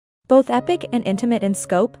Both epic and intimate in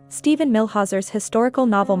scope, Stephen Millhauser's historical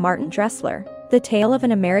novel Martin Dressler, The Tale of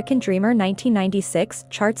an American Dreamer 1996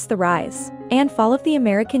 charts the rise and fall of the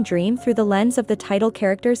American dream through the lens of the title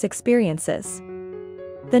character's experiences.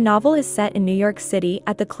 The novel is set in New York City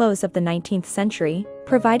at the close of the 19th century,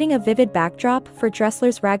 providing a vivid backdrop for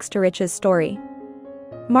Dressler's rags-to-riches story.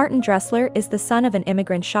 Martin Dressler is the son of an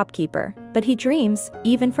immigrant shopkeeper, but he dreams,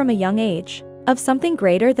 even from a young age, of something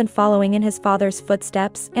greater than following in his father's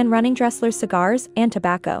footsteps and running Dressler's cigars and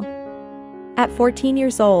tobacco. At 14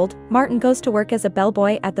 years old, Martin goes to work as a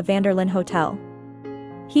bellboy at the Vanderlyn Hotel.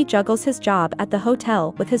 He juggles his job at the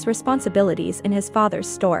hotel with his responsibilities in his father's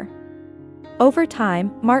store. Over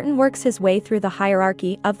time, Martin works his way through the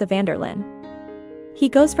hierarchy of the Vanderlyn. He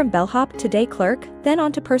goes from bellhop to day clerk, then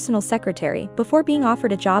on to personal secretary before being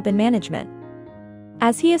offered a job in management.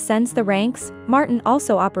 As he ascends the ranks, Martin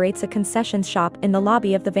also operates a concessions shop in the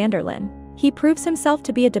lobby of the Vanderlyn. He proves himself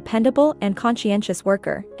to be a dependable and conscientious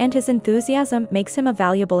worker, and his enthusiasm makes him a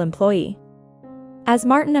valuable employee. As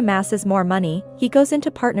Martin amasses more money, he goes into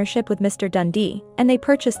partnership with Mr. Dundee, and they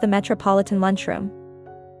purchase the Metropolitan Lunchroom.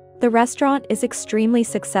 The restaurant is extremely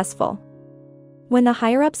successful. When the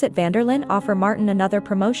higher-ups at Vanderlyn offer Martin another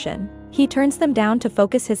promotion, he turns them down to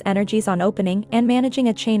focus his energies on opening and managing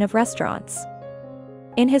a chain of restaurants.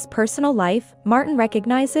 In his personal life, Martin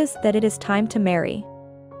recognizes that it is time to marry.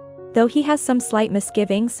 Though he has some slight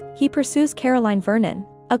misgivings, he pursues Caroline Vernon,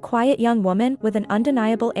 a quiet young woman with an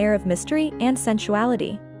undeniable air of mystery and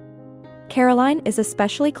sensuality. Caroline is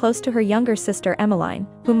especially close to her younger sister Emmeline,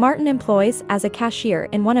 whom Martin employs as a cashier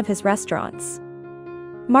in one of his restaurants.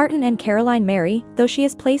 Martin and Caroline marry, though she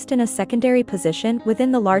is placed in a secondary position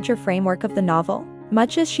within the larger framework of the novel,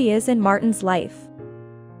 much as she is in Martin's life.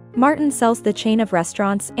 Martin sells the chain of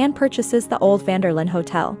restaurants and purchases the old Vanderlyn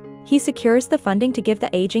Hotel. He secures the funding to give the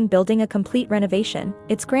aging building a complete renovation.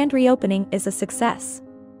 Its grand reopening is a success.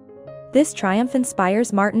 This triumph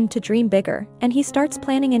inspires Martin to dream bigger, and he starts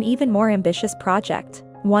planning an even more ambitious project,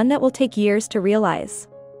 one that will take years to realize.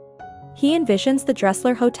 He envisions the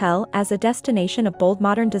Dressler Hotel as a destination of bold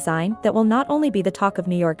modern design that will not only be the talk of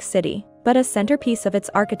New York City, but a centerpiece of its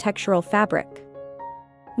architectural fabric.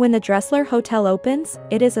 When the Dressler Hotel opens,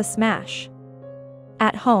 it is a smash.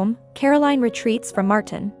 At home, Caroline retreats from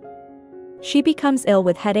Martin. She becomes ill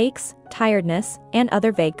with headaches, tiredness, and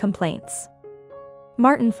other vague complaints.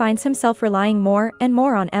 Martin finds himself relying more and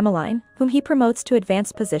more on Emmeline, whom he promotes to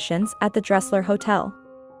advanced positions at the Dressler Hotel.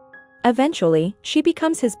 Eventually, she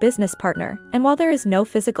becomes his business partner, and while there is no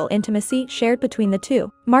physical intimacy shared between the two,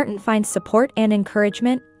 Martin finds support and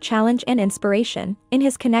encouragement, challenge and inspiration in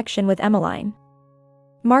his connection with Emmeline.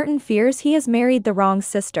 Martin fears he has married the wrong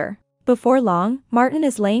sister. Before long, Martin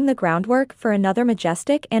is laying the groundwork for another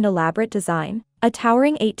majestic and elaborate design, a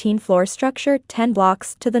towering 18-floor structure 10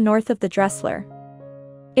 blocks to the north of the Dressler.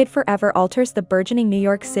 It forever alters the burgeoning New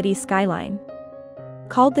York City skyline.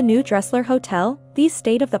 Called the New Dressler Hotel, these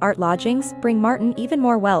state-of-the-art lodgings bring Martin even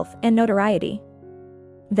more wealth and notoriety.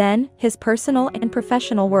 Then, his personal and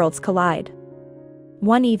professional worlds collide.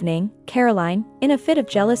 One evening, Caroline, in a fit of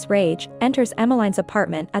jealous rage, enters Emmeline's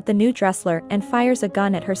apartment at the New Dressler and fires a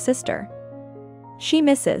gun at her sister. She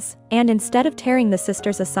misses, and instead of tearing the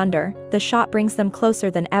sisters asunder, the shot brings them closer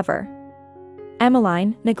than ever.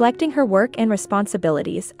 Emmeline, neglecting her work and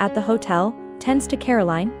responsibilities at the hotel, tends to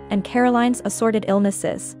Caroline and Caroline's assorted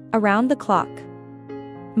illnesses, around the clock.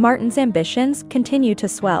 Martin's ambitions continue to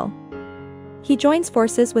swell. He joins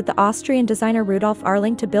forces with the Austrian designer Rudolf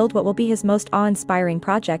Arling to build what will be his most awe-inspiring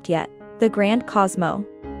project yet, the Grand Cosmo.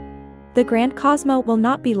 The Grand Cosmo will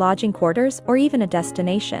not be lodging quarters or even a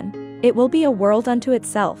destination. It will be a world unto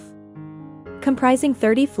itself. Comprising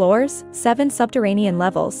 30 floors, 7 subterranean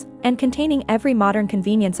levels, and containing every modern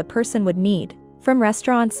convenience a person would need, from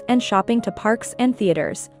restaurants and shopping to parks and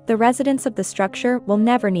theaters, the residents of the structure will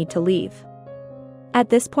never need to leave. At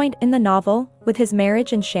this point in the novel, with his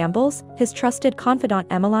marriage in shambles, his trusted confidant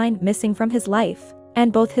Emmeline missing from his life,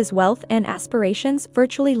 and both his wealth and aspirations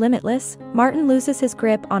virtually limitless, Martin loses his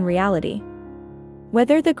grip on reality.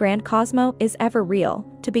 Whether the Grand Cosmo is ever real,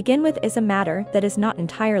 to begin with, is a matter that is not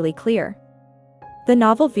entirely clear. The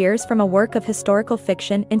novel veers from a work of historical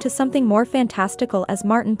fiction into something more fantastical as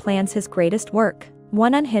Martin plans his greatest work,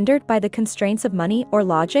 one unhindered by the constraints of money or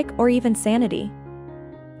logic or even sanity.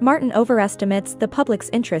 Martin overestimates the public's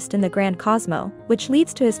interest in the Grand Cosmo, which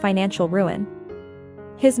leads to his financial ruin.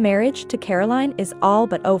 His marriage to Caroline is all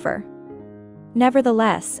but over.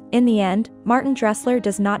 Nevertheless, in the end, Martin Dressler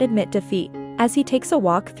does not admit defeat. As he takes a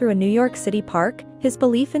walk through a New York City park, his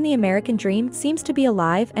belief in the American dream seems to be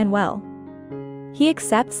alive and well. He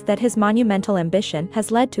accepts that his monumental ambition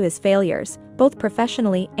has led to his failures, both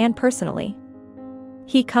professionally and personally.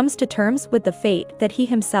 He comes to terms with the fate that he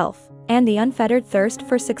himself, and the unfettered thirst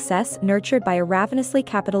for success nurtured by a ravenously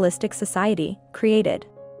capitalistic society, created.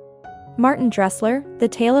 Martin Dressler, The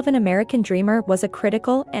Tale of an American Dreamer was a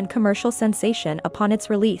critical and commercial sensation upon its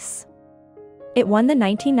release. It won the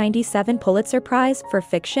 1997 Pulitzer Prize for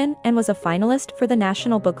Fiction and was a finalist for the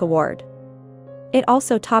National Book Award. It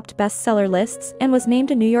also topped bestseller lists and was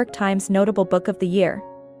named a New York Times Notable Book of the Year.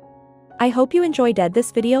 I hope you enjoyed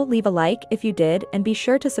this video. Leave a like if you did and be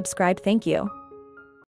sure to subscribe. Thank you.